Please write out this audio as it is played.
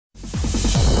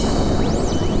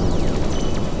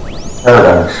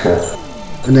Paradigm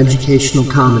shift. An educational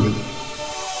comedy.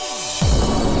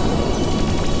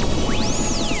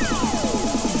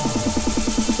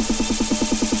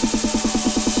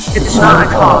 It's not a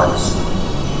cause,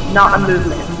 not a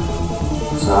movement.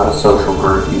 It's not a social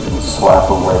group you can slap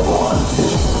a label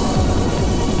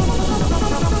onto.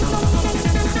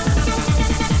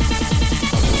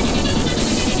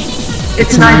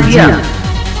 It's an idea.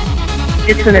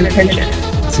 It's an intention.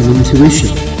 It's an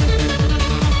intuition.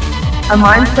 A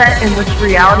mindset in which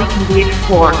reality can be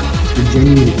explored. It's the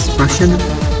genuine expression,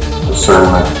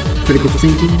 Discernment. critical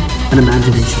thinking, and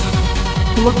imagination.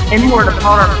 To look inward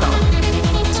upon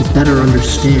ourselves. To better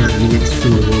understand the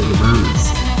external world around us.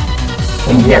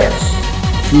 And yes,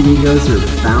 Few egos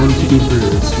are bound to be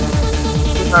bruised.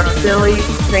 With our silly,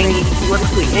 zany,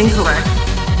 politically incorrect,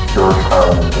 George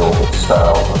Carlin and Bill Hicks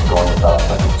style of going about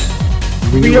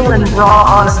things. real and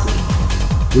raw honesty.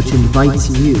 Which invites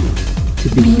you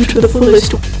to be to the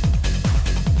fullest.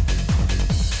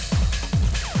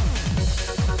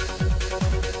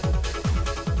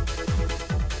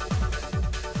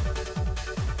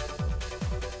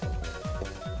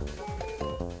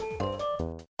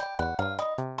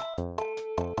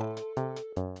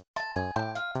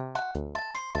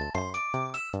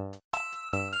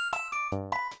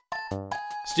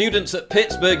 Students at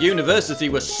Pittsburgh University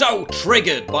were so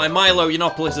triggered by Milo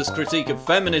Yiannopoulos' critique of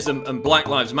feminism and Black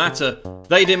Lives Matter,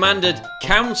 they demanded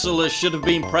counsellors should have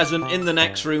been present in the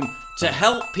next room to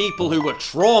help people who were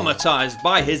traumatised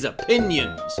by his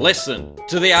opinions. Listen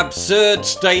to the absurd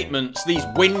statements these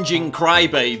whinging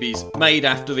crybabies made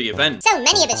after the event. So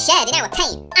many of us shared in our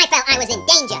pain. I felt I was in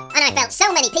danger, and I felt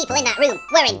so many people in that room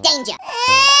were in danger.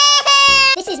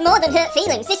 This is more than hurt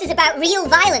feelings, this is about real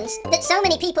violence. That so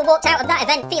many people walked out of that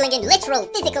event feeling in literal,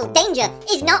 physical danger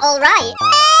is not alright.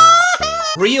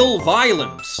 Real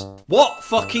violence? What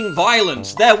fucking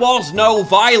violence? There was no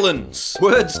violence!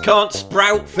 Words can't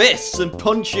sprout fists and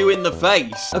punch you in the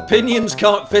face. Opinions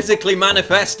can't physically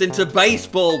manifest into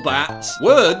baseball bats.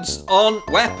 Words aren't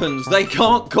weapons, they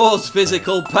can't cause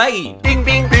physical pain. Bing,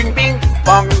 bing, bing, bing,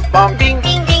 bong, bong, bing,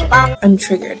 bing, bing, bong. I'm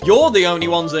triggered. You're the only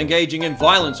ones engaging in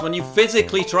violence when you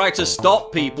physically try to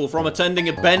stop people from attending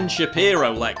a Ben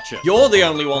Shapiro lecture. You're the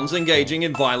only ones engaging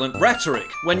in violent rhetoric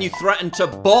when you threaten to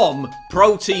bomb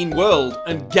Protein World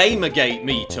and Gamergate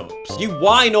meetups. You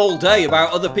whine all day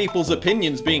about other people's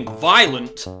opinions being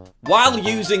violent while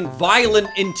using violent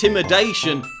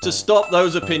intimidation to stop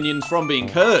those opinions from being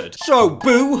heard. So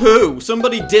boo-hoo,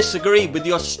 somebody disagreed with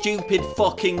your stupid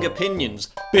fucking opinions.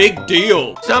 Big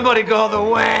deal. Somebody call the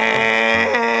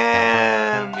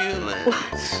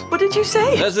ambulance. What did you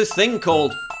say? There's this thing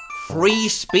called free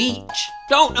speech.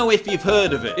 Don't know if you've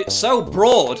heard of it. It's so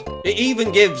broad, it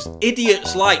even gives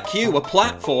idiots like you a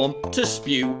platform to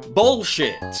spew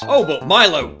bullshit. Oh, but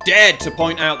Milo dared to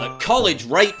point out that college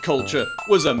rape culture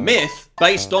was a myth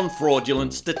based on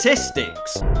fraudulent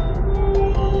statistics.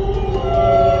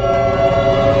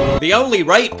 The only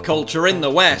rape culture in the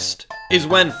West is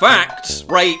when facts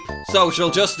rape social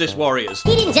justice warriors.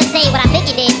 He didn't just say what I think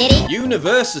he did he?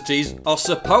 Universities are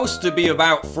supposed to be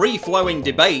about free-flowing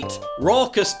debate,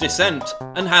 raucous dissent,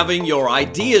 and having your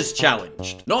ideas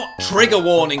challenged. Not trigger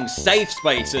warning safe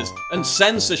spaces and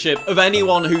censorship of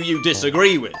anyone who you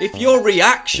disagree with. If your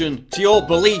reaction to your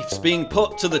beliefs being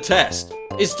put to the test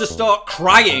is to start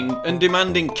crying and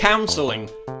demanding counselling,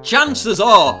 chances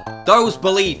are those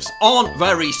beliefs aren't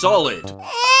very solid.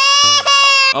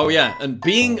 Oh yeah, and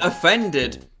being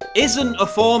offended isn't a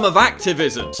form of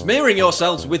activism. Smearing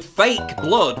yourselves with fake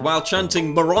blood while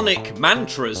chanting moronic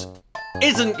mantras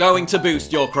isn't going to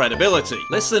boost your credibility.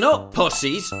 Listen up,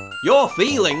 pussies. Your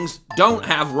feelings don't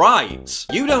have rights.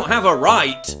 You don't have a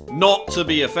right not to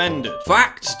be offended.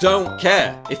 Facts don't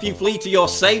care if you flee to your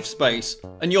safe space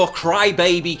and your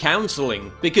crybaby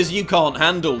counselling because you can't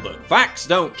handle them. Facts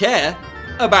don't care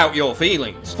about your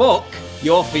feelings. Fuck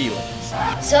your feelings.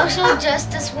 Social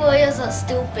justice warriors are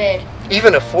stupid.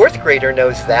 Even a 4th grader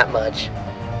knows that much.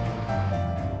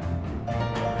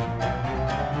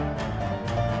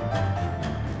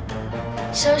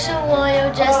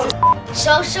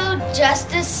 Social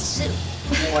justice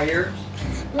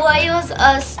warriors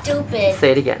are stupid.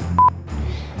 Say it again.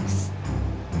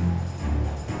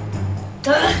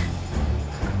 Duh.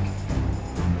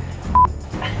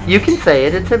 You can say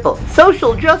it, it's simple.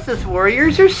 Social justice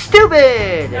warriors are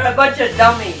stupid! They're a bunch of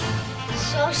dummies.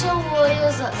 Social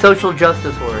warriors are Social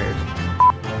justice warriors.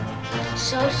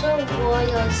 social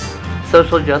warriors.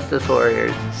 Social justice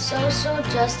warriors. Social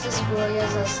justice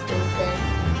warriors are stupid.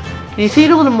 Can you see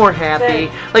it a little more happy?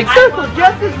 Say, Like, I social want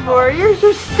justice my- warriors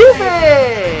are stupid!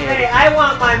 Hey, I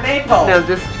want my maple. No,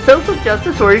 just social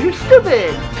justice warriors are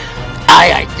stupid!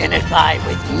 I identify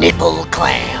with nipple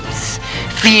clamps.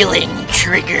 Feeling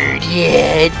triggered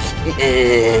yet?